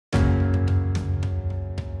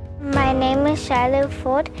My name is Shiloh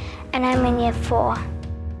Ford and I'm in year 4.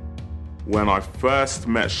 When I first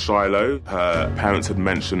met Shiloh, her parents had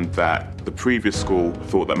mentioned that the previous school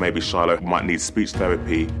thought that maybe Shiloh might need speech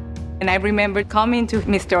therapy. And I remember coming to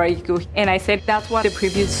Mr Aryiku and I said, that's what the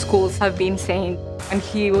previous schools have been saying. And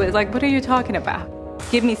he was like, what are you talking about?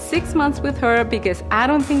 Give me 6 months with her because I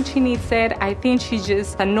don't think she needs it. I think she's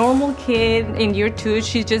just a normal kid in year 2.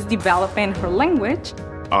 She's just developing her language.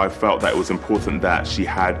 I felt that it was important that she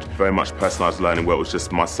had very much personalised learning where it was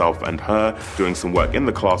just myself and her doing some work in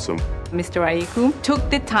the classroom. Mr Aryiku took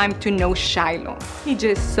the time to know Shiloh. He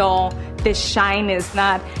just saw the shyness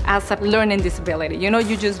not as a learning disability. You know,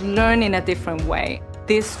 you just learn in a different way.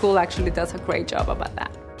 This school actually does a great job about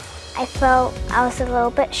that. I felt I was a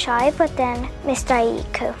little bit shy, but then Mr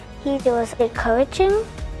Aryiku, he was encouraging.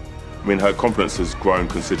 I mean, her confidence has grown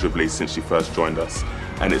considerably since she first joined us.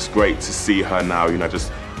 And it's great to see her now, you know,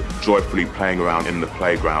 just joyfully playing around in the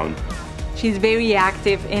playground. She's very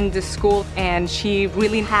active in the school and she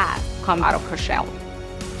really has come out of her shell.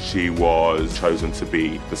 She was chosen to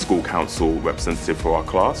be the school council representative for our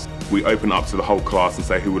class. We open up to the whole class and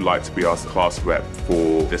say who would like to be our class rep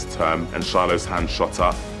for this term, and Shiloh's hand shot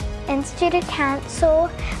up. In student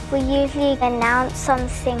council, we usually announce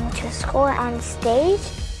something to school on stage.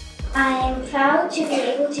 I am proud to be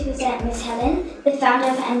able to present Ms. Helen, the founder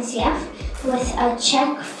of NCF, with a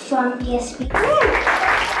check from PSB.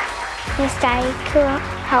 Mr Aryiku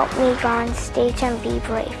helped me go on stage and be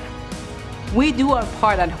brave. We do our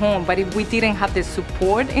part at home, but if we didn't have the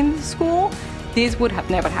support in the school, this would have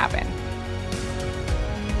never happened.